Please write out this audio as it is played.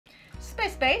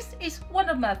Space Base is one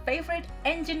of my favorite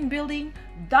engine building,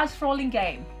 dice rolling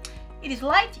game. It is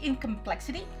light in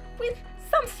complexity with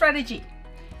some strategy.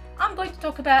 I'm going to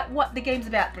talk about what the game's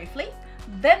about briefly,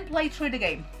 then play through the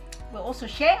game. We'll also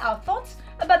share our thoughts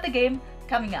about the game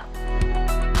coming up.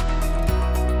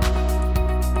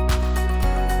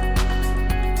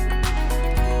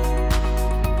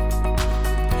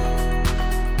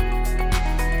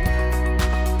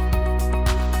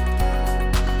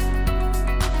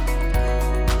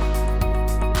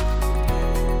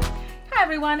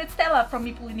 Everyone, it's Stella from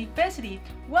Meeple University.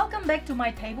 Welcome back to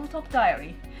my tabletop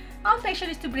diary. Our passion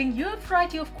is to bring you a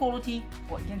variety of quality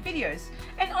board game videos,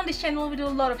 and on this channel we do a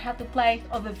lot of how to play,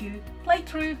 overview,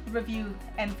 playthrough, review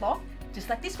and vlog, just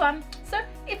like this one. So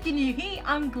if you're new here,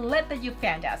 I'm glad that you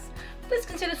found us. Please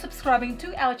consider subscribing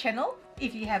to our channel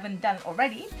if you haven't done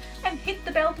already, and hit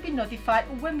the bell to be notified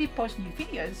when we post new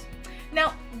videos.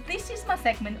 Now, this is my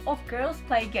segment of Girls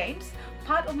Play Games,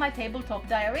 part of my tabletop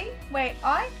diary, where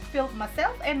I film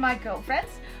myself and my girlfriends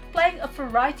playing a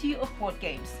variety of board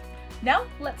games. Now,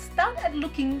 let's start at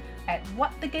looking at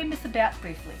what the game is about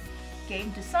briefly.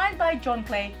 Game designed by John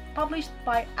Clay, published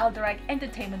by Alderac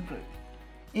Entertainment Group.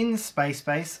 In Space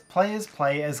Base, players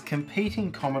play as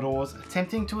competing Commodores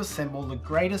attempting to assemble the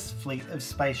greatest fleet of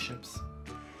spaceships.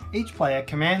 Each player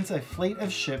commands a fleet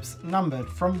of ships numbered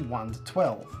from 1 to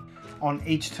 12. On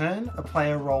each turn, a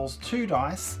player rolls 2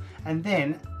 dice and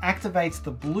then activates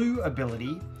the blue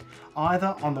ability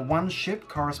either on the one ship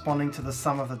corresponding to the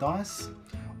sum of the dice,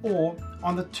 or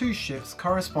on the 2 ships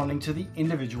corresponding to the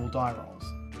individual die rolls.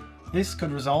 This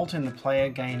could result in the player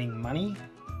gaining money,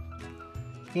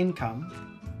 income,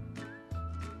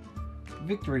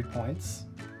 victory points,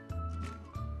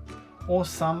 or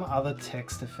some other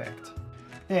text effect.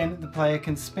 Then the player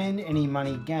can spend any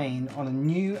money gained on a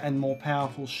new and more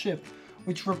powerful ship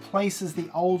which replaces the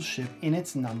old ship in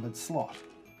its numbered slot.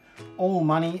 All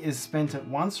money is spent at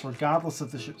once regardless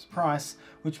of the ship's price,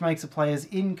 which makes a player's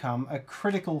income a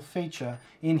critical feature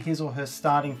in his or her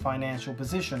starting financial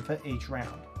position for each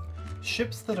round.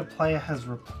 Ships that a player has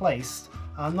replaced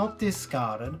are not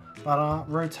discarded but are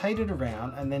rotated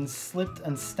around and then slipped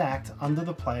and stacked under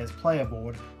the player's player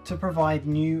board to provide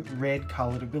new red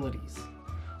coloured abilities.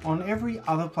 On every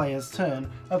other player's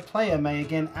turn, a player may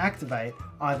again activate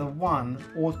either 1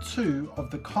 or 2 of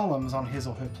the columns on his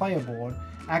or her player board,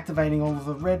 activating all of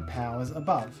the red powers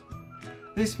above.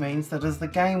 This means that as the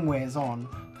game wears on,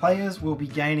 players will be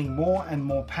gaining more and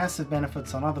more passive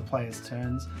benefits on other players'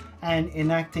 turns and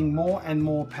enacting more and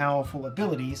more powerful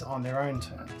abilities on their own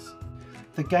turns.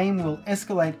 The game will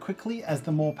escalate quickly as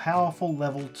the more powerful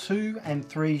level 2 and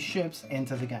 3 ships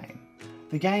enter the game.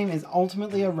 The game is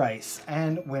ultimately a race,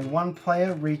 and when one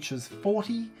player reaches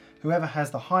 40, whoever has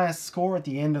the highest score at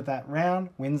the end of that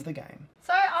round wins the game.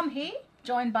 So I'm here,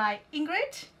 joined by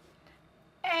Ingrid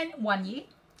and Jahja.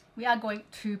 We are going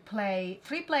to play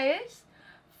 3 players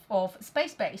of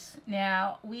Space Base.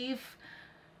 Now,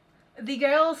 the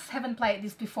girls haven't played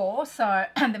this before, so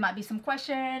there might be some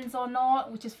questions or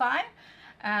not, which is fine.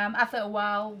 After a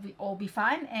while, we all be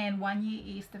fine, and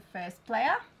Jahja is the first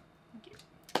player.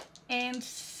 And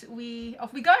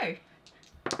off we go.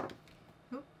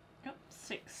 Yep,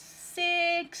 6.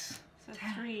 6. So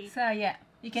 3. So yeah,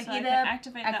 you can so either I can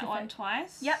activate that one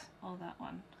twice. Yep. Or that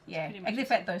one. Yeah,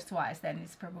 activate those twice. Then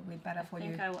it's probably better for you. I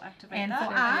think I will activate and that.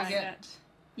 for I us, get,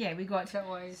 yeah, we got. That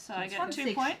way. so I it's get 2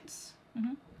 6. points.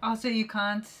 Oh, so you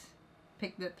can't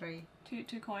pick the 3. 2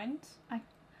 coins. I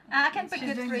can pick She's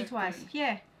the doing 3 the twice. 3.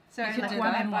 Yeah. So You can like do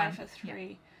 1 that. and buy 1 for 3.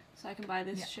 Yeah. So I can buy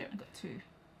this Yeah, ship. I got 2.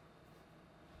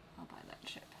 I'll buy that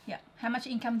ship. Yeah. How much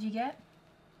income do you get?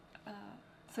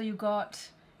 So you got.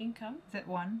 Income. Is it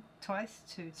 1 twice?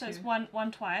 2. So it's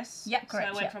one twice. Yeah, correct.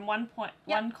 So I went from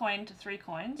 1 coin to 3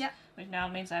 coins. Yeah. Which now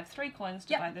means I have 3 coins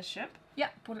to buy this ship. Yeah.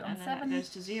 Put it on And then 7. that goes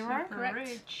to 0. Correct.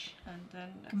 Rich. And then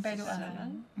Compared that's to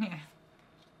 7. Yeah.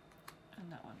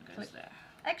 And that one goes there.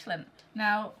 Excellent.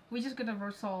 Now we're just gonna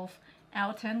resolve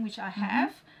our turn, which I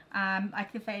have.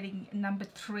 Activating number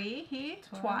 3 here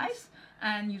twice,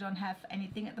 and you don't have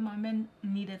anything at the moment.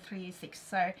 Neither 3 is 6.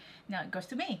 So now it goes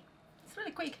to me. It's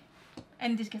really quick,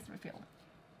 and this gets refilled.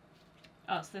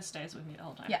 Oh, so this stays with me the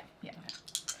whole time. Yeah, yeah.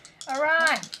 Okay. All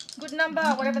right, good number,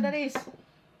 whatever that is.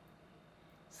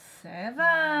 7.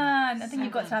 I think you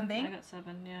got 7. something. I got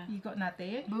 7, yeah. You got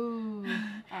nothing. Boo.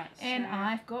 Alright, so And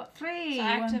I've got 3. so I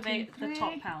activate 1, 2, the 3.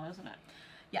 top power, isn't it?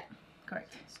 Yeah,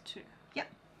 correct. It's 2. Yeah.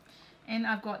 And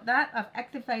I've got that. I've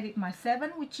activated my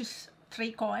 7, which is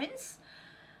 3 coins.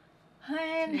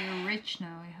 And You're rich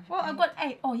now. You have well, I've got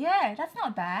 8. Oh yeah, that's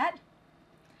not bad.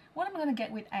 What am I gonna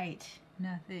get with 8?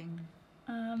 nothing.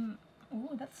 Oh,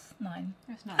 that's 9.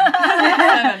 It's 9.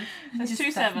 7. There's This two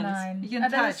is sevens. 9. You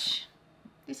can that is- touch.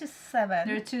 This is 7.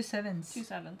 There are 2 sevens. 2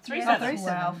 sevens. Yeah, 3 that's sevens.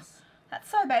 3 wow. sevens. That's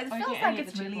so bad. It Oh, you feels get like any of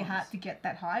it's the two really ones. hard to get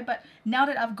that high, but now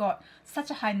that I've got such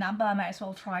a high number, I might as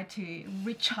well try to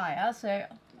reach higher. So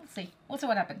let's see. We'll see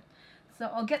what happens. So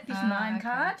I'll get this 9 okay.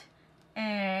 card,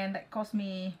 and that cost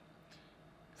me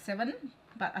 7,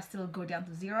 but I still go down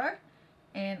to 0.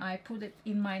 And I put it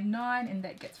in my 9, and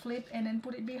that gets flipped, and then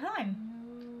put it behind.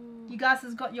 You guys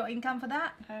has got your income for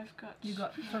that? I've got. You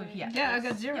got 3, yeah. Yeah, I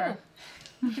got 0.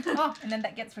 Oh, and then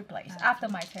that gets replaced after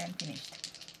my turn finished.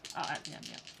 Oh, at the end,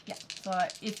 yeah. Yeah, so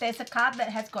if there's a card that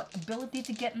has got ability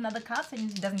to get another card, then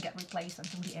it doesn't get replaced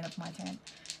until the end of my turn.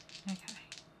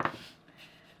 Okay.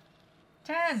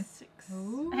 10. 6.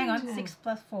 Hang on, 6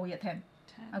 plus 4, yeah, 10.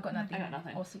 10. I've got nothing. I got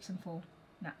nothing. Or 6 and 4.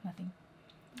 No, nothing.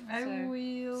 I So,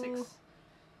 will. 6.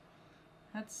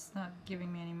 That's not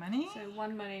giving me any money. So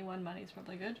 1 money is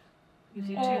probably good. Gives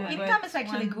you Yeah. 2 Oh, money. income is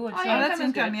actually good. Oh, So, yeah, that's income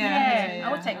is income, good. yeah. Yeah,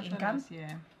 I would take that's what income. it is,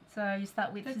 yeah. so you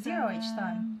start with 0 each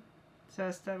time. So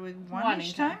I start with One one each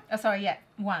income. time. Oh, sorry, yeah,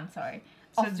 1, sorry.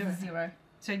 So Off do- the 0.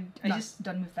 So I No, just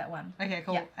don't move that 1. okay,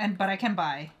 cool. Yeah. And but I can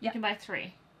buy, You can buy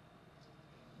 3.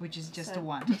 which is just So a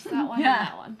 1. Just that one Yeah. and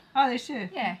that one. Oh, there's 2.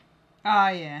 Yeah, Oh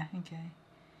yeah. Okay.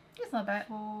 it's not bad.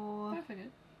 4. Perfect.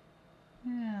 Good.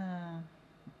 Yeah.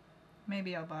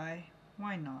 Maybe I'll buy.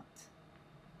 Why not?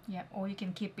 Yeah, or you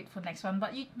can keep it for next one.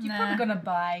 But you're Nah. probably gonna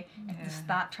buy at Yeah. the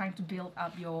start, trying to build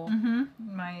up your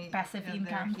My passive other-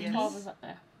 income yes. 12 is up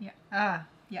there. Ah.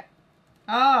 Yeah.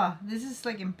 Oh, this is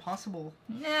like impossible.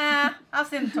 Nah, I've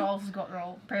seen 12's got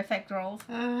roll, perfect rolls.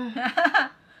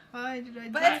 Why did I?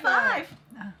 But do it's that? 5.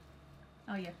 Ah.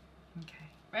 Oh yeah. Okay.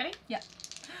 Ready?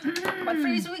 What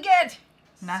freeze do we get?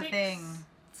 Nothing.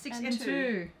 6 And and 2.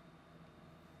 2.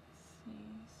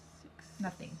 6.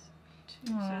 Nothing.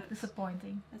 2. Oh, So it's-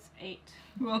 disappointing. that's 8.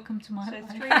 Welcome to my So life.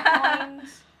 3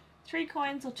 coins. 3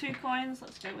 coins or 2 coins.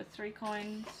 Let's go with 3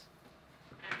 coins.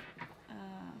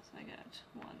 So I get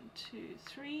 1, 2,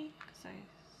 3.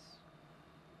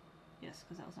 Yes,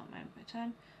 because that was not my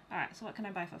turn. Alright, so what can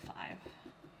I buy for 5?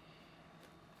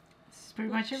 This is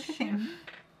pretty much everything.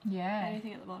 Yeah.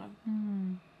 Anything at the bottom?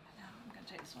 Hmm. No, I'm going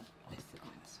to take this one. Waste the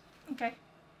coins. Okay.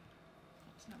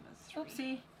 It's number 3.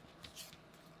 Oopsie.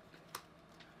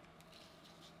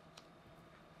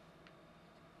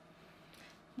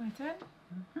 My turn.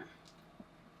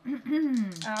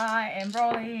 I am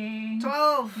rolling.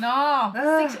 12. No,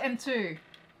 Ugh. 6 and 2.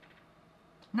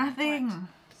 Nothing.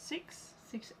 6.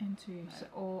 6 and 2, so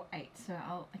or 8. So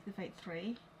I'll activate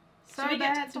 3. So do we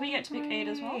get to pick 8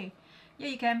 as well? Yeah,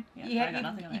 you can. Yeah, you I have, got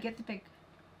nothing on you it. get to pick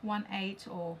 1, 8,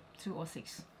 or 2 or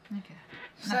 6. Okay.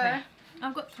 So Nothing.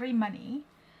 I've got 3 money,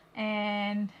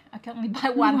 and I can only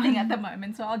buy one thing at the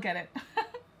moment, so I'll get it.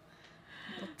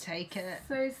 I'll take it.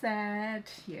 So sad.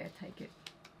 Yeah, take it.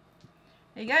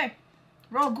 There you go.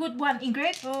 Roll good one,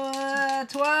 Ingrid.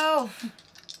 12.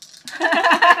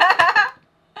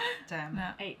 Damn.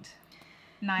 No, 8.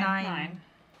 9. 9.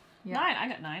 Yeah. 9. I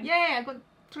got 9. Yeah, I got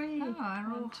 3. Oh, I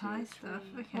roll 1, 2, high 3. stuff.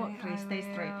 Okay. What, 3 I stays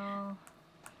 3. will-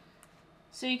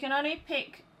 So you can only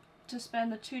pick to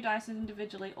spend the 2 dice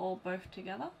individually or both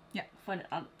together. Yeah. For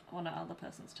on another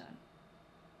person's turn.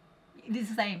 It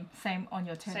is the same on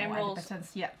your turn. Same or other rules.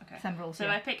 person's- Yeah, Okay. same rules. So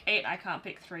yeah. if I pick 8, I can't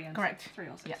pick 3 and Correct. 6. 3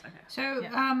 or 6. Yeah. Okay. So,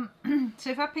 Yeah. so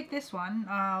if I pick this one,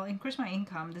 I'll increase my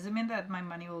income. Does it mean that my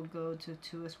money will go to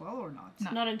 2 as well or not?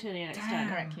 No. Not until the next Damn. turn.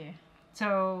 Correct, yeah.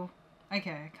 So,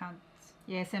 okay, I can't.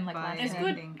 Yeah, same like Buy last It's time.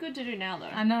 anything. good to do now though.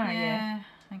 I know, yeah.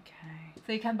 Okay.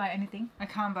 So you can't buy anything? I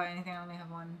can't buy anything. I only have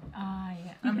 1. Ah,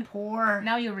 yeah. I'm poor.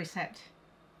 Now you reset.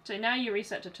 So now you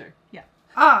reset to 2.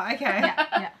 Oh, okay. Yeah,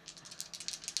 yeah.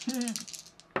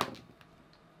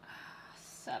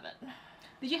 7.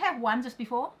 Did you have 1 just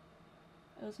before?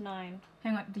 It was 9.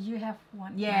 Hang on, did you have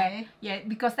 1? Yeah, No. yeah,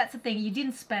 because that's the thing. You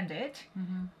didn't spend it,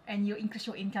 Mm-hmm. and you increase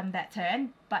your income that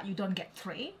turn, but you don't get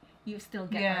 3. You still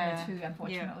get Yeah. only 2,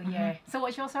 unfortunately. Yeah. Yeah. So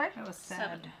what's yours, sorry? That was 7.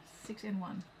 sad. 6 and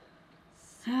 1.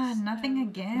 Nothing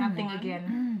again. Nothing one.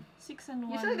 again. 6 and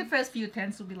 1. Usually the first few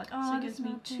turns will be like, oh, so it there's gives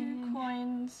me 2 nothing.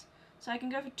 coins. So I can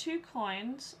go for 2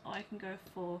 coins, or I can go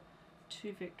for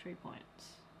 2 victory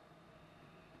points.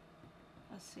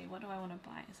 Let's see, what do I want to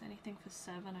buy? Is there anything for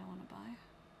 7 I want to buy?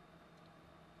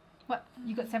 What?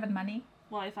 You got 7 money?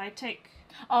 Well, if I take...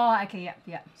 Oh, okay, yeah,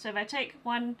 yeah. So if I take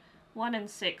 1 and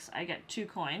 6, I get 2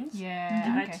 coins.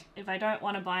 Yeah, okay. If I don't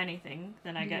want to buy anything,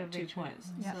 then I You get get 2 victory points.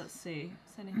 points. Yeah. So let's see.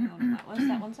 Is there anything on that? What does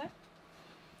that one say?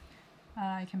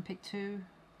 I can pick 2.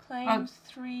 Claims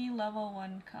 3 level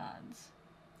 1 cards.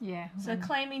 Yeah. So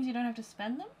claim means you don't have to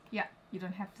spend them? Yeah, you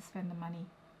don't have to spend the money.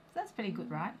 So that's pretty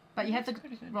good, right? But you have to That's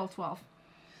pretty good. roll 12.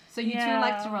 So you two Yeah.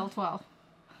 like to roll 12.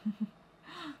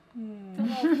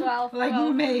 12, Like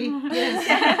 12. me.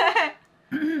 Yes.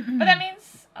 But that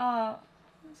means,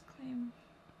 let's claim.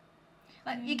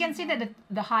 Like, you can see that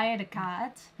the higher the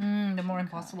cards, The more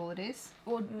impossible it is.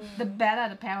 or the better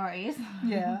the power is.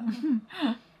 Yeah.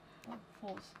 Oh,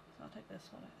 4s. So I'll take this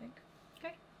one, I think.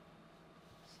 Okay.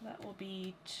 So that will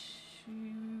be 2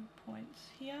 points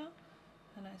here.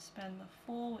 And I spend the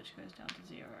 4, which goes down to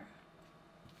 0.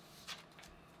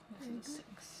 This is a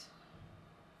 6.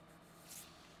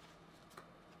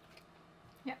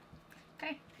 Yeah.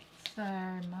 Okay. So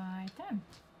my turn.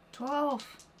 12.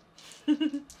 Or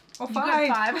You got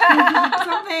 5. 5.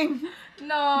 Something.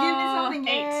 No. Give me something.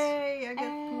 8. Yay. I get 8.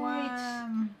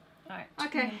 1. Alright,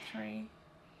 Okay. 2 and 3. 2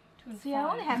 and 5. See, I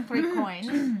only have 3 coins.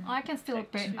 I can still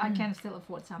Take bet. 2. I can still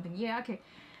afford something. Yeah. Okay.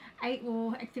 8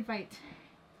 will activate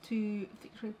to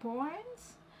 3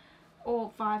 points,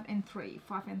 or 5 and 3.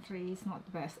 5 and 3 is not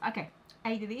the best. Okay.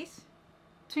 8 it is.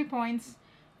 2 points.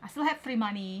 I still have 3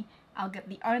 money. I'll get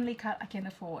the only card I can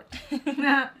afford.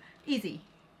 Easy.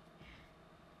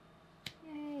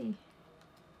 Yay.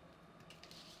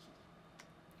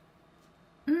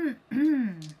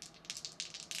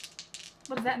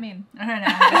 What does that mean? I don't know.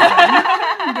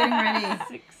 I'm getting ready.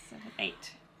 6, 7,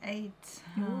 8. 8.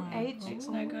 Ooh, 8. 8's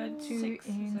no good. 2 6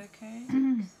 is and okay.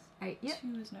 8. Yep. 2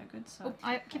 is no good. So Oh,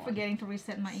 I keep forgetting to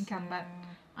reset my income, but So,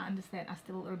 I understand. I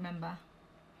still remember.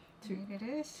 2. it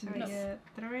is. So No. I get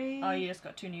 3. Oh, you just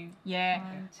got 2 new. Yeah.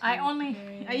 1, 2, I only.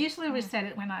 3. I usually reset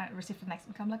it when I receive the next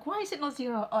income. Like, why is it not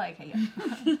 0? Oh, okay. Yeah.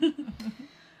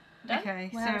 Done? Okay,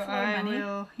 so Well, I have a lot of I money.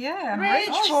 will. Yeah, I'm Rich,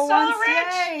 rich so for once.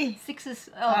 rich. Yay! 6 is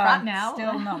right now.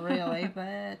 Still not really,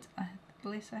 but at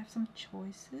least I have some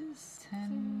choices.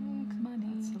 10. 6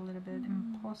 money. That's a little bit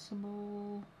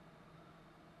impossible.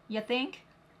 You think?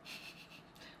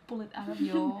 Pull it out of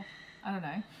your. I don't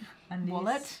know. And these-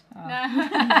 Wallet? oh.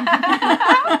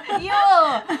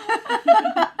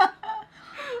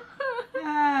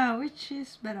 Yo! Which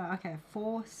is better? Okay,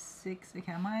 4, 6.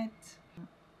 Okay, I might.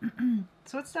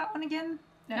 So what's that one again?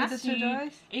 Yeah, The so 2 you-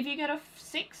 dice. If you get a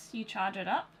 6, you charge it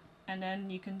up, and then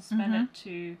you can spend it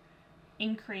to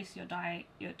increase your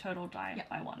total die Yep.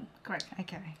 by 1. Correct.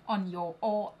 Okay. On your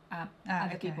or other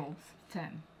okay. people's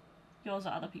turn. Yours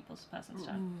are other people's person's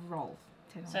turn. Roll.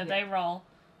 10 So yeah. they roll,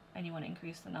 and you want to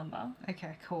increase the number.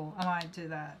 Okay, cool. I might do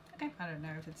that. Okay. I don't know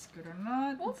if it's good or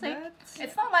not. We'll see. but-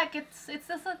 It's not like it's just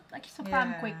a like it's a fun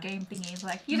Yeah. quick game thingy. It's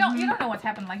like you don't know what's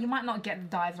happened. Like you might not get the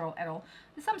dice roll at all.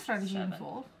 There's some strategy 7.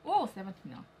 involved. Oh, 7.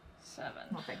 No, 7.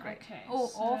 not that great. Okay. Or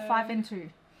 5 and 2.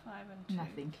 5 and 2.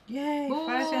 Nothing. Yay, Ooh.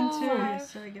 5 and 2. 5.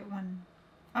 So I get 1.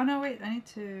 Oh no, wait, I need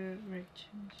to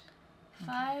rechange.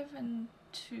 5 and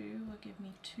 2 will give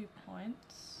me 2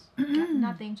 points.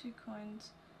 Nothing. 2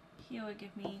 coins. Here will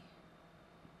give me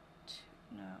 2.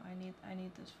 No, I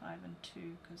need this 5 and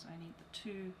 2 because I need the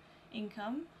 2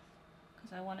 income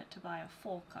because I want it to buy a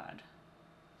 4 card.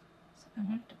 So I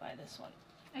want it to buy this one.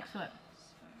 Excellent.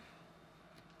 So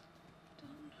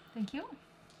done. Thank you.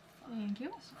 Thank you.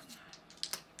 This one.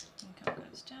 Income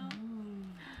goes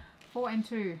down. 4 and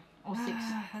 2 or 6.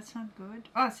 That's not good.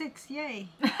 Oh, 6, yay.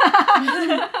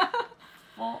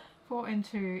 4, 4 and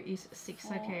 2 is 6.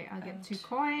 4 Okay, I'll get and 2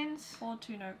 coins. 4,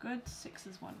 2 no good. 6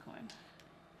 is 1 coin.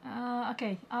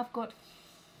 Okay, I've got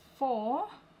 4,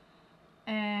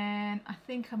 and I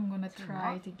think I'm gonna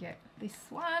try to get this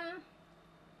one.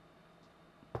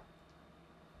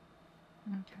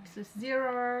 Okay. So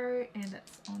 0, and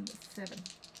that's on the 7.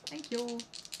 Thank you.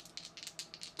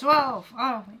 12.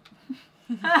 Oh,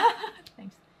 wait.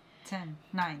 Thanks. 10.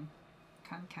 9.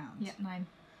 Can't count. Yeah, 9.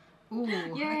 Ooh,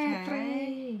 Yeah, okay.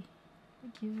 3.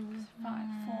 Thank you. 5,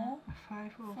 4.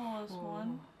 5 or 4 is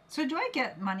 1. So do I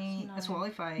get money It's as well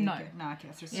if I No. get... No, okay,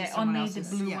 so it's Yeah, just someone only the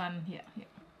else's. blue Yeah. one. Yeah, yeah.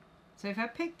 So if I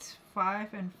picked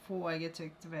 5 and 4, I get to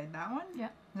activate that one? Yeah.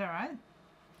 Is that right?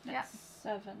 Yeah. That's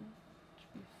 7.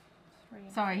 Should be 3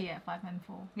 and Sorry, yeah, 5 and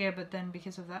 4. Yeah, but then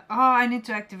because of that... Oh, I need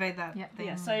to activate that Yeah. thing.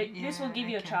 Yeah, so this will give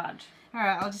you a okay. charge.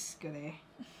 Alright, I'll just go there.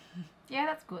 Yeah,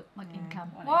 that's good. Like Yeah.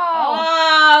 income. One Whoa!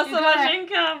 Oh, You so got much it.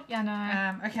 income! Yeah,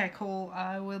 no. Okay, cool.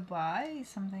 I will buy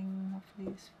something hopefully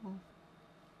useful.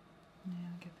 Yeah,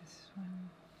 I'll get this one.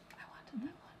 I wanted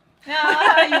that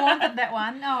one. No, you wanted that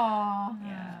one. No.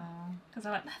 Yeah. Because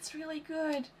I went, that's really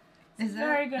good. Is It's a that-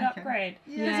 very good okay. upgrade.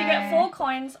 Because Yeah. you get 4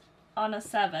 coins on a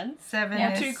 7. 7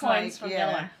 Or is 2 coins like, from yeah. the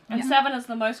other one. And Yeah. 7 is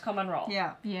the most common roll.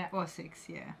 Yeah. Yeah. Or 6,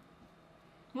 yeah.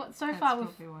 Well, so That's far we've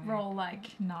probably why. rolled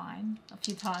like 9 a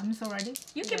few times already.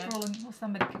 You keep Yeah. rolling, or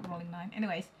somebody keep rolling 9.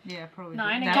 Anyways, Yeah, probably.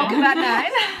 9 did. again. talk about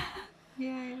 9.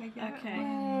 Yay, I get Okay.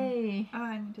 one. Yay. Oh,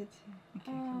 I needed to.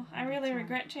 Okay, Oh, cool. I really That's one.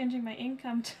 regret changing my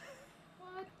income to...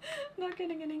 What? Not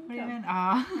getting an What do you mean? income.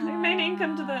 Ah. The main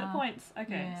income to the points.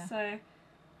 Okay, Yeah. so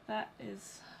that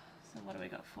is. So what do we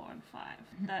got? 4 and 5.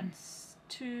 That's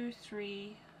 2,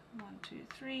 3, 1, 2,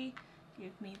 3.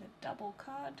 Give me the double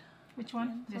card. Which one?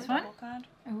 Again, This so one? double card.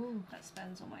 Oh, That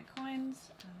spends all my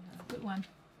coins. And, good one.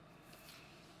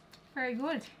 Very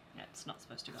good. yeah, it's not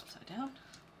supposed to go upside down.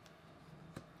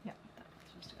 Yeah. That's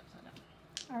supposed to go upside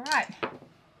down. All right.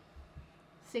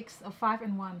 6 or 5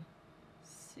 and 1.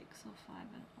 6 or 5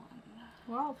 and 1.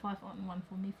 Well, 5 and 1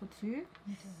 for me for 2.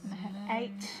 And I have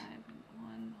 8. 5 and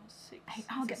 1 or 6. Hey,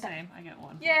 I'll It's get the that. same. I get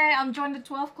 1. Yeah, I'm joining the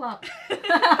 12 club.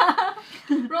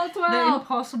 Roll 12. The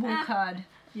impossible card.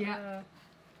 Yeah.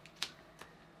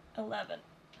 11.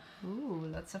 Ooh,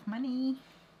 lots of money.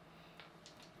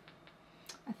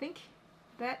 I think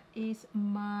that is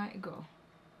my go.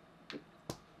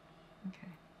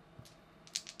 Okay.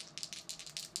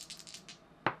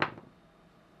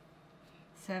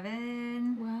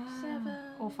 7. Wow. 7.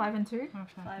 Or 5 and 2. Oh,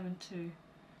 5 and 2.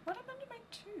 What happened to my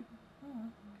 2? Oh,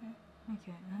 okay.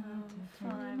 Okay.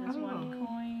 5 is Oh. 1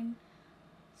 coin.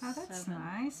 Oh, that's 7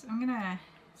 nice. I'm gonna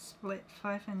split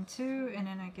 5 and 2, and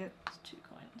then I get is 2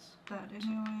 coins. that 1, 2.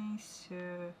 anyway, so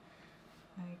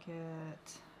I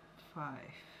get 5.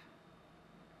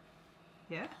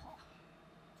 Yeah.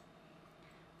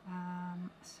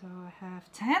 So I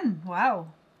have 10. Wow.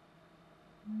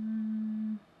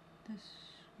 This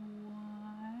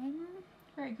one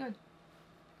Very good.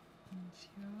 is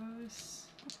yours.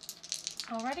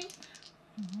 Already?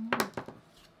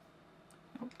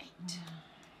 Oh, 8.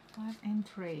 5 and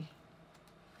 3.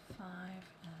 5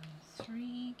 and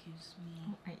 3 gives me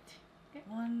Oh, 8.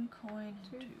 1 coin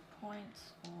and 2. 2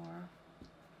 points, or...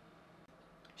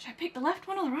 Should I pick the left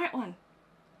one or the right one?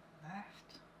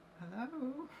 Left.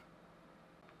 Hello.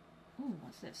 Ooh,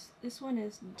 what's this? This one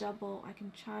is double. I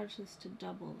can charge this to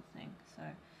double the thing. So,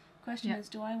 question Yeah. is,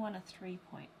 do I want a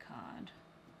 3-point card?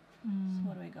 So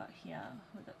what do we got here?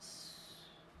 Well,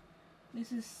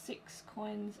 this is 6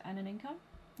 coins and an income?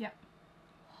 Yep.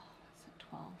 Oh, that's at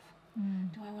 12.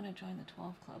 Mm. Do I want to join the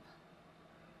 12 club?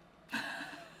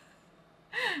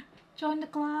 Join the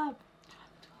club.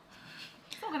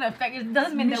 It's not gonna affect. It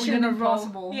doesn't mean that we're Mission gonna roll.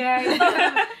 impossible. Yeah, it's not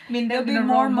gonna mean that There'll we're be gonna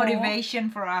more roll motivation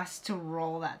for us to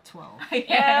roll that 12.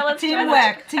 Yeah, let's try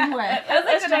Teamwork, teamwork.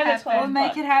 Let's try gonna the 12 We'll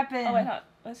make club. it happen. Oh, wait, hold.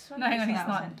 Let's No, hang on, he's this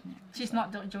not. out. She's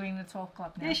not joining the 12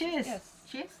 club now. Yeah, she is. Yes.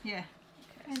 She is? Yeah.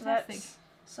 Okay, so Fantastic. that's...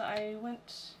 So I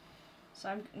went... So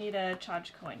I need a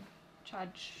charge coin.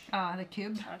 Charge... The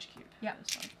cube. Charge cube. Yeah.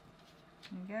 This one.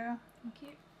 There you go. Thank you.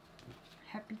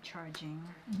 Happy charging.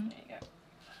 Mhm. There you go.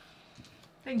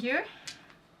 Thank you.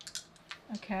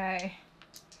 Okay.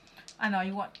 I know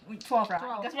you want 12, right?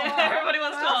 12. That's Yeah, 12. everybody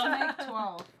wants 12. Let's make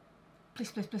 12.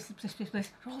 Please, please, please, please, please, please.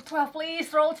 Roll 12,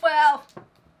 please. Roll 12.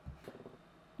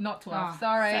 Not 12. Oh,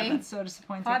 Sorry. 7. So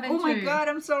disappointing. 5 and Oh my 2. god,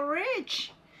 I'm so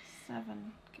rich.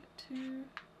 7. Get 2.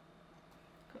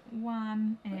 Got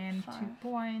 1 and 2 5.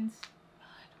 points.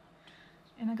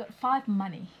 And I got 5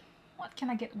 money. What can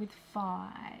I get with 5?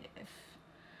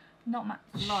 Not much.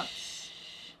 Lots.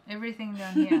 Everything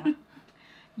down here.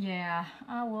 Yeah,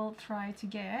 I will try to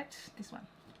get this one.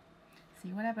 See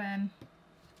what happens.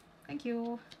 Thank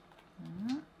you.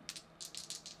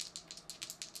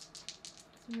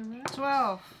 So you're right.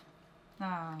 12.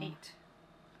 Oh. 8.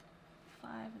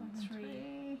 5 and 3.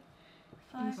 3.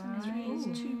 5 and 3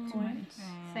 is 2 Ooh. points.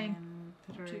 Same.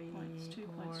 And 2 3 points. 2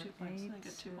 points. 2 points. or I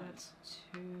get 2 8, points. so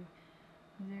 2.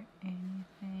 Is there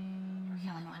anything?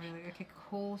 No, not really. Okay,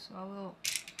 cool. So I will.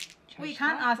 We charge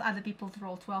can't that. ask other people to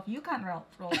roll 12. You can't roll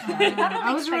 12.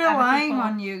 I was expect other relying people.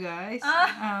 on you guys.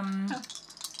 Ah.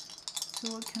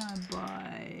 So what can I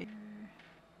buy?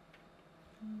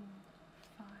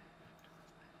 5.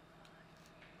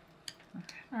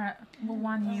 Alright, well,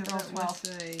 one you roll That 12. was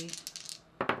a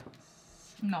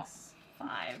No.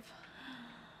 5.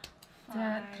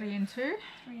 The 3 and 2.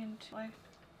 3 and 2. 5,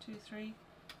 2, 3.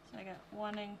 So I get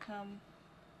 1 income,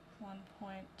 1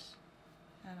 point,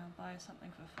 and I'll buy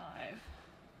something for 5.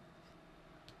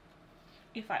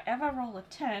 If I ever roll a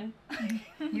 10,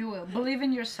 You will believe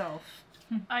in yourself.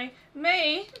 I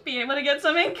may be able to get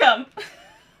some income.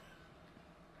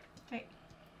 Okay.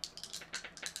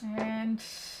 And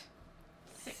 6.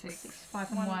 5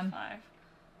 and 1. 5.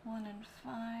 1 and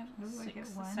 5. Ooh, I 6. get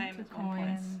The 1, same 2 as 1 point.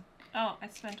 coins. Oh, I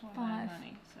spent all my 5.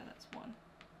 money, so that's 1.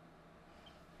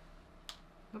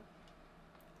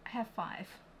 I have 5.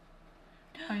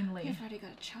 Only. You've already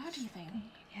got a charging thing.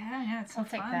 Yeah, it's so I'll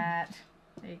take fun. that.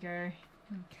 There you go.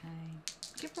 Okay.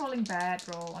 Keep rolling bad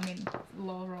roll. I mean,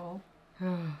 low roll. 5.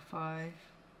 5.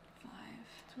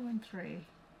 2 and 3.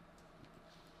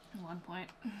 1 point.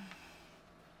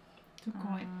 2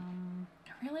 coin.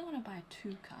 really want to buy a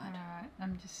 2 card. Alright,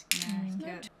 I'm just gonna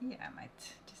get... Yeah, I might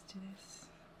just do this.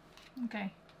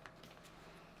 Okay.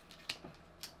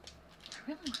 I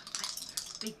really want to buy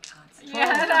some big cards.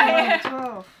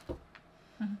 12.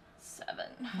 7.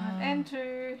 5 and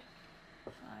 2.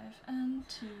 5 and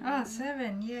 2. Oh,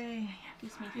 7, yay.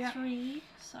 Gives me Yeah. 3,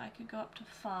 so I could go up to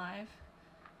 5.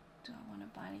 Do I want to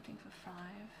buy anything for 5?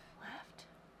 Left,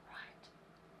 right,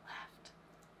 left,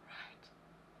 right.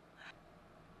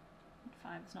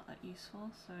 5 is not that useful,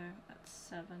 so that's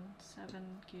 7. 7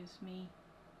 gives me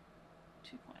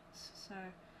 2 points. So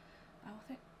I will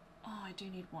think. Oh, I do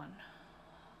need 1. I need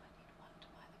 1 to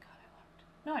buy the card I want.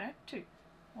 No, I don't. 2.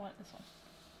 I want this one.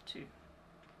 2.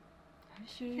 How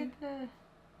did you get the And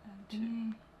 2.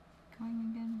 thingy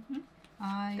going again? Hmm?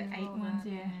 Ah, The you 8 roll ones,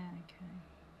 that, yeah. Okay.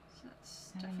 So that's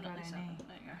I haven't got definitely 7. any.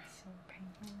 There you go. So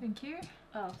painful. Thank you.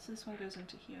 Oh, so this one goes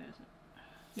into here, isn't it?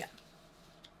 Yeah.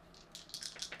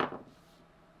 12!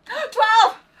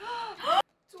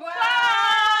 12!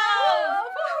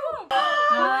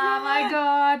 Oh my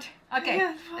god. Okay.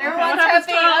 Everyone's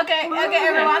happy. Okay,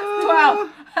 everyone. 12.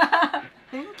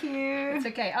 Thank you. It's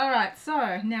okay. Alright,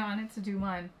 so now I need to do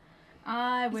one.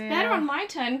 I will It's better on my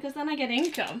turn because then I get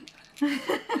income.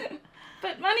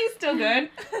 But money's still good.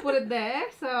 put it there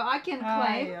so I can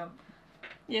claim yeah.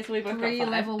 Yes, we both 3 got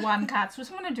 5. level 1 cards. Which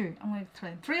I'm gonna do? I'm gonna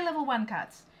claim 3 level 1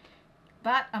 cards.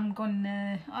 But I'm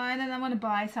gonna... Oh, and then I'm gonna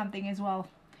buy something as well.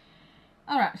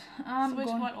 Alright.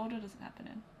 So what order does it happen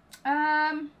in?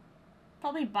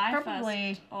 Probably buy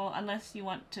Probably. first. Or unless you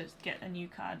want to get a new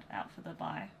card out for the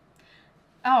buy.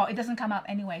 Oh, it doesn't come up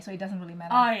anyway, so it doesn't really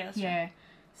matter. Oh, yeah, that's yeah.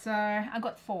 So I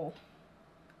got 4.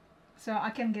 So I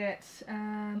can get So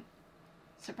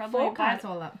probably 4 cards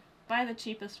all up. buy the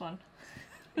cheapest one.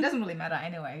 It doesn't really matter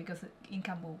anyway because the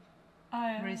income will. Oh,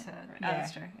 yeah. Reset. Oh, Yeah.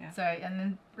 that's true, yeah. So and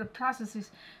then the process is,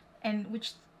 and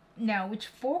which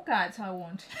 4 cards I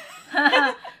want.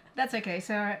 That's okay.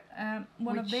 So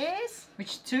one of Which- these,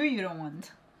 Which 2 you don't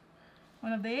want?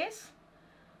 one of these,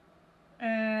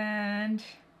 and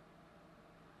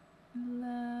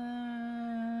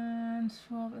 11,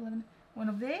 12, 11, one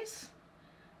of these,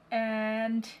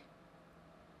 and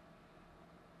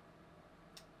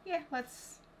yeah,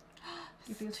 let's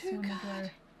give this 2 one a card. go.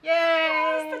 Yay!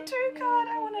 Oh, it's the 2 card.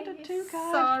 I wanted a 2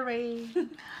 card. Sorry.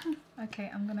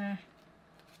 Okay, I'm gonna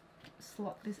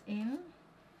slot this in.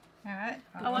 Alright.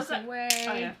 Put Oh, was this it? away.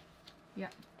 Oh, yeah.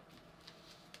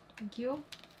 Thank you.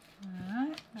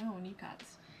 Alright. Oh, new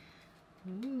cards.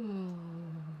 Ooh.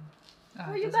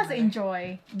 Oh, you guys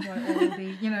enjoy all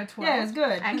the 12. Yeah, it's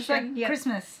good. It's Action. like Yeah.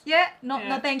 Christmas. Yeah, no, Yeah.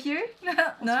 no, thank you. No,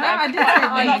 five I did coins. say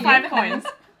I thank got you. 5 coins.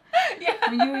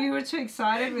 Yeah, You were too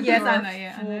excited with Yes, your I know,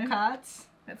 yeah, I 4 know. cards.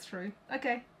 that's true.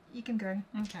 Okay, you can go.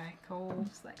 Okay, cool.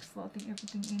 Just like slotting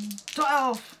everything in.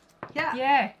 12. Yeah.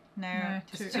 Yeah. No, No,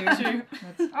 just 2. 2.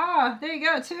 2. Oh, there you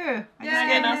go, 2. I just Yeah,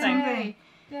 get nothing. something.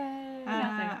 Yay.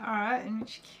 Nothing. Alright, in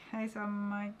which case I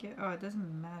might get... Oh, it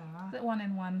doesn't matter. That 1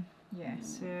 and 1. Yeah.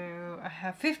 So I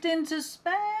have 15 to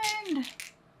spend.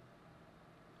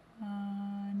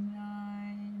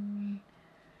 9.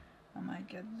 I might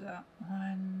get that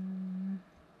one.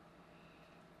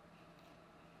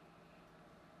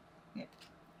 Yeah.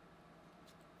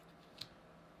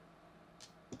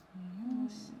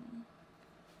 Yes.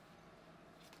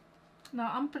 No,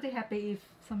 I'm pretty happy if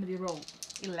somebody rolled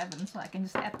 11, so I can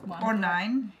just add 1. Or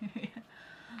 9.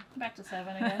 Back to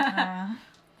 7 again.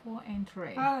 4 and 3.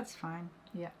 Oh, that's fine.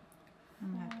 Yeah.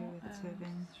 I'm happy with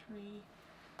 7. 3.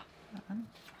 That one.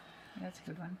 That's a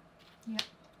good one.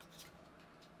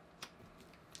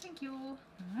 Thank you.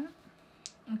 Alright.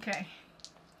 Okay.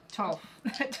 12.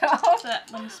 12. So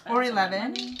let me spend Or some 11.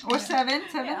 money. Or 7.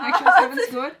 7. Yeah. Actually,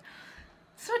 7's good.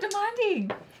 So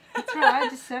demanding. That's right.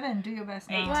 Just 7. Do your best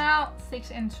now. 8. Well,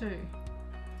 6 and 2.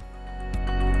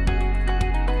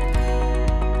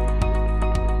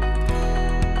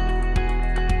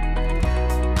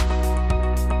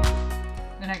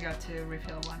 Then I got to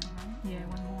refill 1, right? Yeah,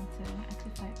 1 more to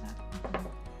activate that.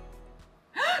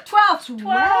 12! 12!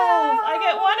 I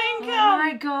get 1 Oh income!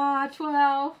 my god,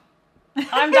 12.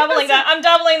 I'm doubling that. I'm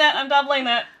doubling that. I'm doubling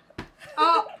that.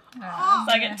 Oh, So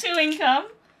I get 2 income.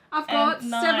 I've got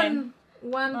And 9. 7.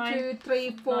 1, Nine. 2,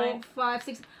 3, 4, 9. 5,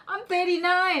 6. I'm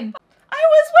 39. I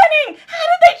was winning! How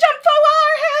did they jump so far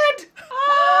ahead?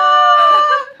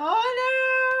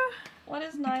 Oh What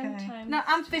is 9 Okay. times? No,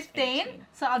 I'm 15, 18.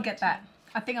 so I'll get that.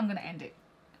 I think I'm gonna end it.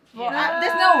 Well, Yeah.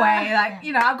 there's no way, like,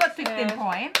 I've got 15 Yeah.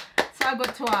 points, so I've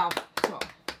got 12.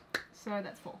 So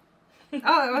that's 4. no!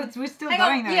 Oh, we're still Hang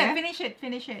going on, there. yeah, Yeah? finish it,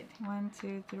 finish it. 1,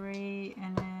 2, 3,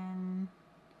 and then.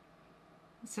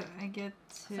 So I get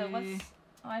to. So what's...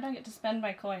 Oh, I don't get to spend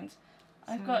my coins.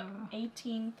 I've got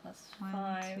 18 plus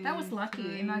 5. That was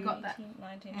lucky, and I got that. 18,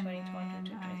 19, And 20, then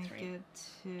 22, I 23. get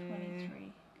to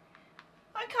 23.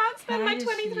 I can't spend my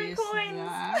 23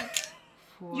 coins.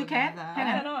 You can? I Hang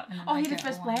on. cannot. And then Oh, I you're the get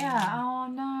first one. player. Oh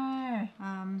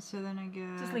no. So then I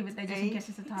get Just leave it there just in case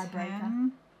it's a tiebreaker.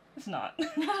 10, It's not. 20,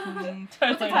 What's the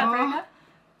Totally not. tiebreaker?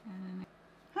 and then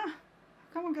how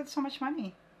come I got so much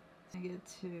money? I get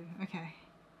to okay.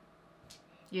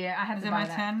 Yeah, I had Is to it buy my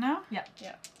that. turn now? Yeah.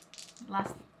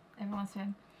 Last, everyone's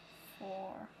turn.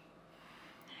 4.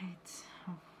 8.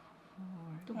 Oh,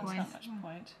 4. Two That's coins. not much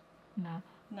point. No.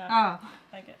 No, Oh,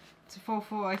 I get. it's a 4,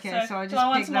 4. Okay, So, so I do I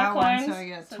want just pick some more that one, so coins? I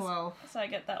get So 12. So I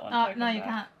get that one. Oh, token no, you back.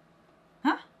 can't.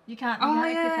 Huh? You can't. Oh you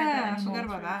can't activate that yeah, I anymore. forgot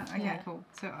about that. Okay, Yeah. cool.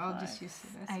 So I'll just 5, use it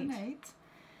as an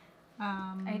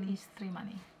 8. 8. 8 is 3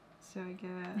 money. So I get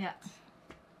Yeah.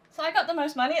 So I got the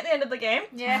most money at the end of the game.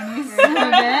 Yeah.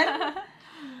 27.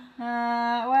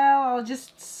 Well, I'll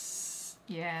just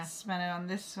Yeah. spend it on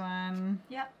this one.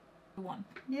 Yep. One.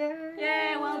 Yay!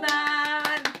 Yeah, well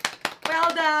done.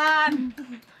 Well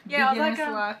done. Yeah, I was like,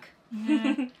 Beginner's luck.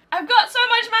 I've got so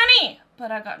much money,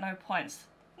 but I got no points.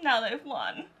 Now they've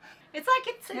won. it's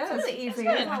like it's Yeah, really it's easy.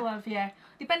 good. There's not a lot of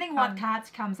depending what Fun. cards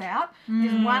comes out.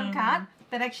 There's one card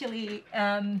that actually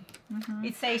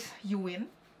it says you win.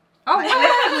 Oh, Like,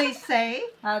 what? literally say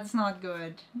That's not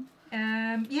good.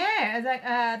 yeah, it's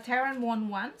like Tarrant won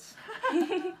once.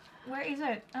 Where is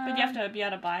it? But you have to be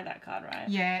able to buy that card, right?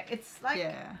 Yeah, it's like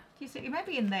Yeah. you see, it might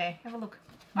be in there. Have a look.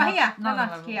 Not- Oh yeah, not no, on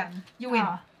no, level here. one. You win.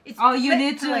 Ah. It's Oh, you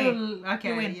need literally, to. Okay,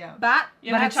 you win. yeah. But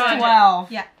You But have it's to charge it.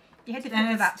 12. yeah, you have to And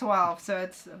figure it's that. 12, so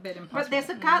it's a bit impossible. But there's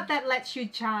a card that lets you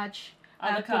charge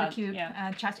Other for the card, cube,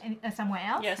 yeah. charge somewhere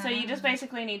else. Yeah, so you just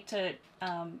basically need to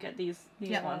get these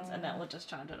Yeah. ones, and that will just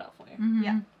charge it up for you. Mhm.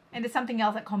 Yeah, and there's something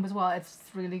else that comes as well. It's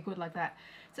really good like that.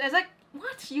 So it's like,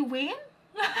 what? You win?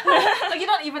 Like you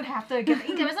don't even have to get the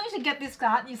income. As long as you get this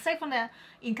card, you save on the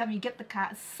income, you get the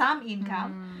card, some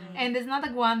income. And there's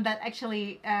another one that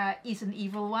actually is an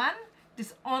evil one.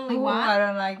 There's only Ooh, one. I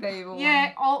don't like the evil Yeah,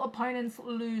 one. all opponents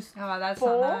lose Oh, that's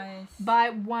 4 not nice. by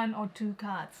 1 or 2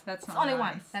 cards. That's It's not only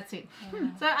one. nice. That's it.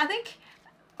 So I think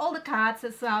all the cards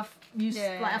that I've used,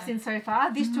 like I've seen so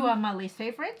far, these two are my least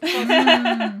favorite.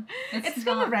 It's kind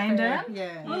of not random. fair.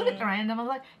 Yeah. A little bit random. I was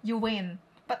like, you win,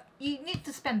 but you need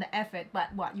to spend the effort.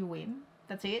 But what you win,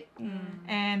 that's it.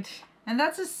 And And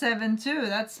that's a 7 too.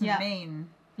 That's Yeah. mean.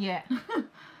 yeah,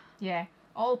 yeah.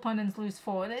 All opponents lose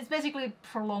 4. It's basically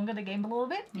prolonging the game a little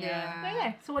bit. But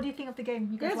yeah. So what do you think of the game?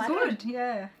 You Yeah, guys it's like good. it?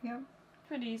 Yeah. Yeah.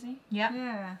 Pretty easy. Yeah.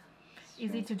 Yeah.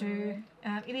 Easy to do.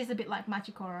 It is a bit like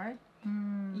Machikoro.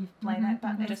 Mm. You've played that,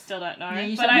 but I it's just still don't know. Yeah,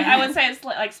 you but still I don't know. would say it's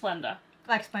like Splendor.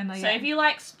 like Splendor. So Yeah. if you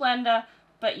like Splendor,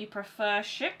 but you prefer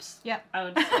ships, Yep. I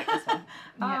would just like this one.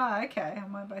 Ah, okay. I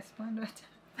might buy Splendor.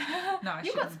 No, I You got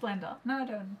shouldn't. Splendor. No, I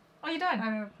don't. Oh, you don't? I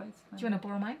never played Do Splendor. you want to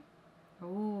borrow mine?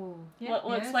 Ooh. Yeah.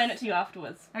 We'll explain it to you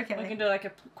afterwards. Okay. We can do like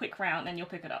a quick round and you'll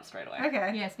pick it up straight away.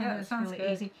 Okay. Yeah, Splendor that is sounds really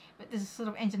good. easy. But this is sort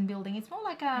of engine building. It's more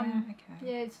like Yeah,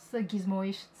 okay. it's just a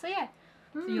gizmo-ish. So yeah.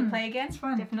 So you'll play again? It's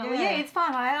fun. Definitely. Yeah. Yeah, it's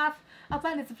fun. I've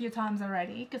played this a few times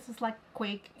already because it's like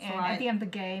quick and light. at the end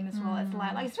of the game as well. It's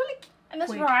like it's really And there's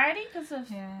quick. variety because of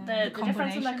Yeah. the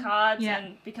difference in the combination. cards Yeah.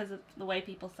 and because of the way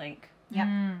people think. Yeah.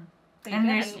 Mm. And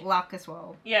there's luck as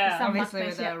well. Yeah. Some Obviously luck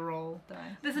with based, the yeah. roll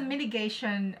die. There's a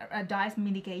mitigation, a dice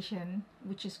mitigation,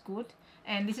 which is good.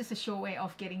 And this is a sure way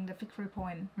of getting the victory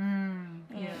point. Mm.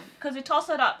 Yeah. Because you toss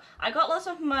it up. I got lots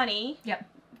of money. Yep.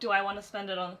 Do I want to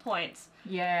spend it on the points?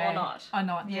 Yeah. Or not. Or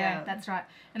not. Yeah, Yeah. that's right.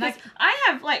 And 'Cause like, I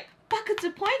have like buckets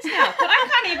of points now, but I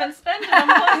can't even spend it on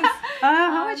points.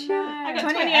 How much no. you? I got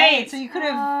 28. So you could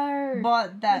have oh.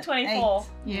 bought that. 24.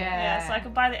 8. Yeah. Yeah, so I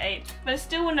could buy the 8, but it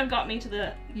still wouldn't have got me to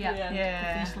the Yeah. the end. The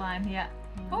Yeah. finish line. Yeah.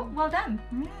 Oh, well done.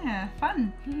 Yeah.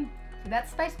 Fun. So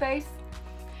that's Space Base.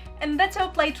 And that's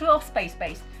our playthrough of Space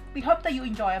Base. We hope that you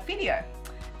enjoy our video.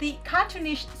 The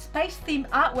cartoonish space themed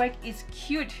artwork is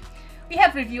cute. We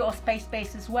have review of Space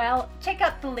Base as well. Check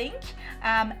out the link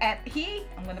at here.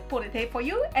 I'm going to put it there for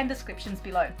you and descriptions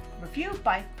below. Review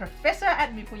by Professor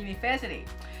at Meeple University.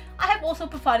 I have also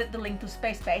provided the link to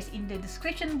Space Base in the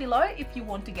description below if you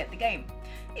want to get the game.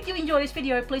 If you enjoyed this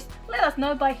video, please let us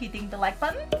know by hitting the like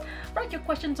button. Write your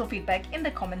questions or feedback in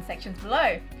the comment sections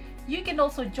below. You can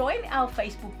also join our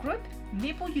Facebook group,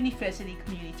 Meeple University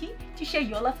Community, to share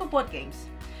your love for board games.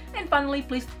 And finally,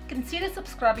 please consider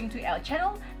subscribing to our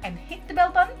channel and hit the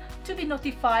bell button to be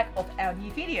notified of our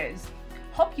new videos.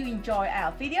 Hope you enjoy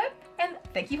our video and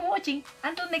thank you for watching.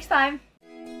 Until next time.